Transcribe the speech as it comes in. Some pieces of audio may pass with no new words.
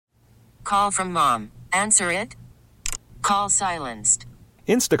call from mom. Answer it. Call silenced.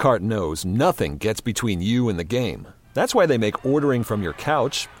 Instacart knows nothing gets between you and the game. That's why they make ordering from your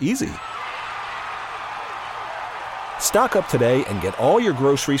couch easy. Stock up today and get all your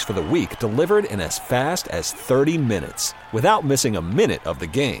groceries for the week delivered in as fast as 30 minutes without missing a minute of the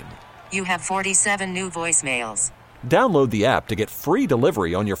game. You have 47 new voicemails. Download the app to get free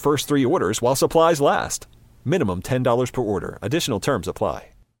delivery on your first 3 orders while supplies last. Minimum $10 per order. Additional terms apply.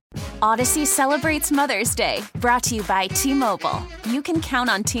 Odyssey celebrates Mother's Day, brought to you by T-Mobile. You can count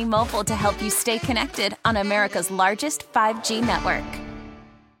on T-Mobile to help you stay connected on America's largest 5G network.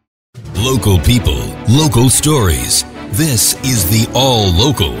 Local people, local stories. This is the All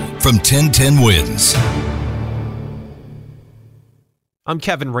Local from 1010 Wins. I'm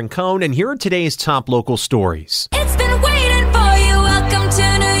Kevin Rincon, and here are today's top local stories. It's been waiting for you. Welcome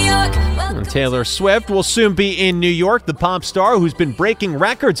to New York. Taylor Swift will soon be in New York. The pop star, who's been breaking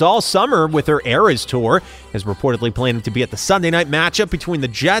records all summer with her Eras tour, is reportedly planning to be at the Sunday night matchup between the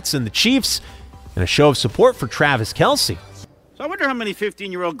Jets and the Chiefs in a show of support for Travis Kelce. So I wonder how many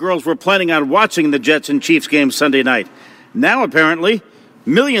 15-year-old girls were planning on watching the Jets and Chiefs game Sunday night. Now, apparently,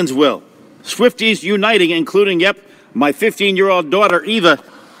 millions will. Swifties uniting, including, my 15-year-old daughter, Eva.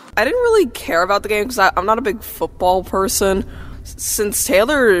 I didn't really care about the game because I'm not a big football person. Since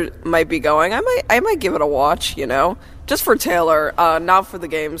Taylor might be going, I might give it a watch, just for Taylor, not for the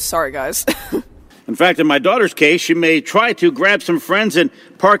game. Sorry, guys. In fact, in my daughter's case, she may try to grab some friends and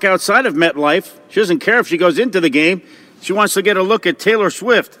park outside of MetLife. She doesn't care if she goes into the game. She wants to get a look at Taylor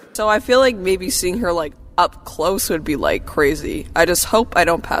Swift. So I feel like maybe seeing her, up close would be, crazy. I just hope I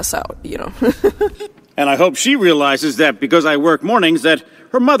don't pass out, And I hope she realizes that because I work mornings that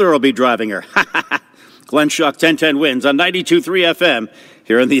her mother will be driving her. Glenn Schuck, 1010 Wins on 92.3 FM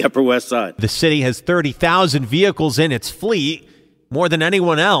here in the Upper West Side. The city has 30,000 vehicles in its fleet, more than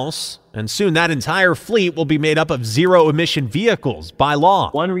anyone else, and soon that entire fleet will be made up of zero-emission vehicles by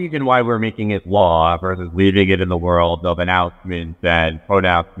law. One reason why we're making it law versus leaving it in the world of announcements and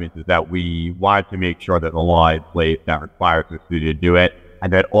pronouncements is that we want to make sure that the law is in place that requires the city to do it,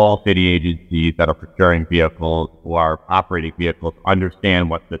 and that all city agencies that are procuring vehicles or operating vehicles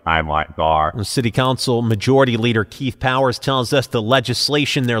understand what the timelines are. City Council Majority Leader Keith Powers tells us the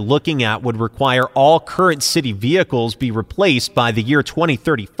legislation they're looking at would require all current city vehicles be replaced by the year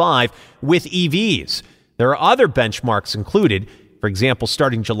 2035 with EVs. There are other benchmarks included. For example,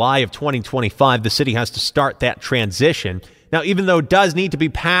 starting July of 2025, the city has to start that transition. Now, even though it does need to be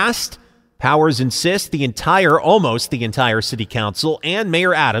passed, Powers insists almost the entire city council and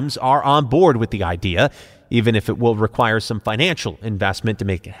Mayor Adams are on board with the idea, even if it will require some financial investment to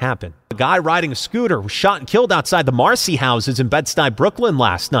make it happen. A guy riding a scooter was shot and killed outside the Marcy houses in Bed-Stuy, Brooklyn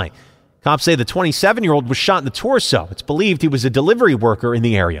last night. Cops say the 27-year-old was shot in the torso. It's believed he was a delivery worker in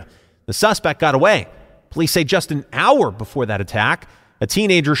the area. The suspect got away. Police say just an hour before that attack, a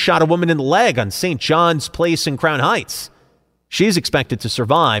teenager shot a woman in the leg on St. John's Place in Crown Heights. She's expected to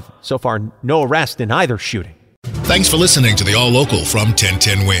survive. So far, no arrest in either shooting. Thanks for listening to the All Local from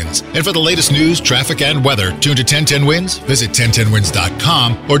 1010 Wins. And for the latest news, traffic, and weather, tune to 1010 Wins, visit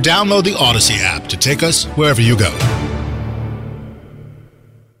 1010wins.com, or download the Odyssey app to take us wherever you go.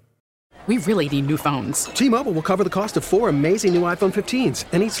 We really need new phones. T-Mobile will cover the cost of 4 amazing new iPhone 15s,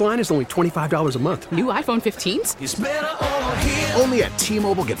 and each line is only $25 a month. New iPhone 15s? It's better over here. Only at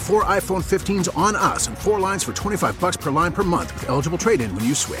T-Mobile, get 4 iPhone 15s on us and 4 lines for $25 per line per month with eligible trade-in when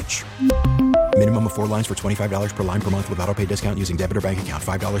you switch. Minimum of 4 lines for $25 per line per month with autopay discount using debit or bank account.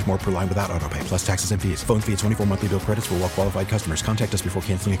 $5 more per line without autopay, plus taxes and fees. Phone fee at 24 monthly bill credits for well-qualified customers. Contact us before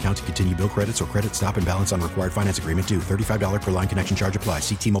canceling account to continue bill credits or credit stop and balance on required finance agreement due. $35 per line connection charge applies.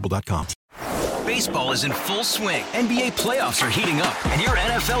 See T-Mobile.com. Baseball is in full swing. NBA playoffs are heating up, and your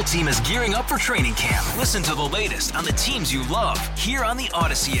NFL team is gearing up for training camp. Listen to the latest on the teams you love here on the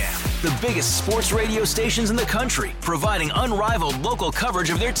Odyssey app. The biggest sports radio stations in the country, providing unrivaled local coverage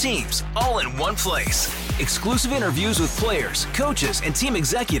of their teams, all in one place. Exclusive interviews with players, coaches, and team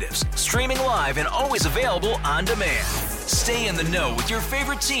executives, streaming live and always available on demand. Stay in the know with your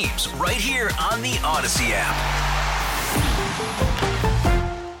favorite teams right here on the Odyssey app.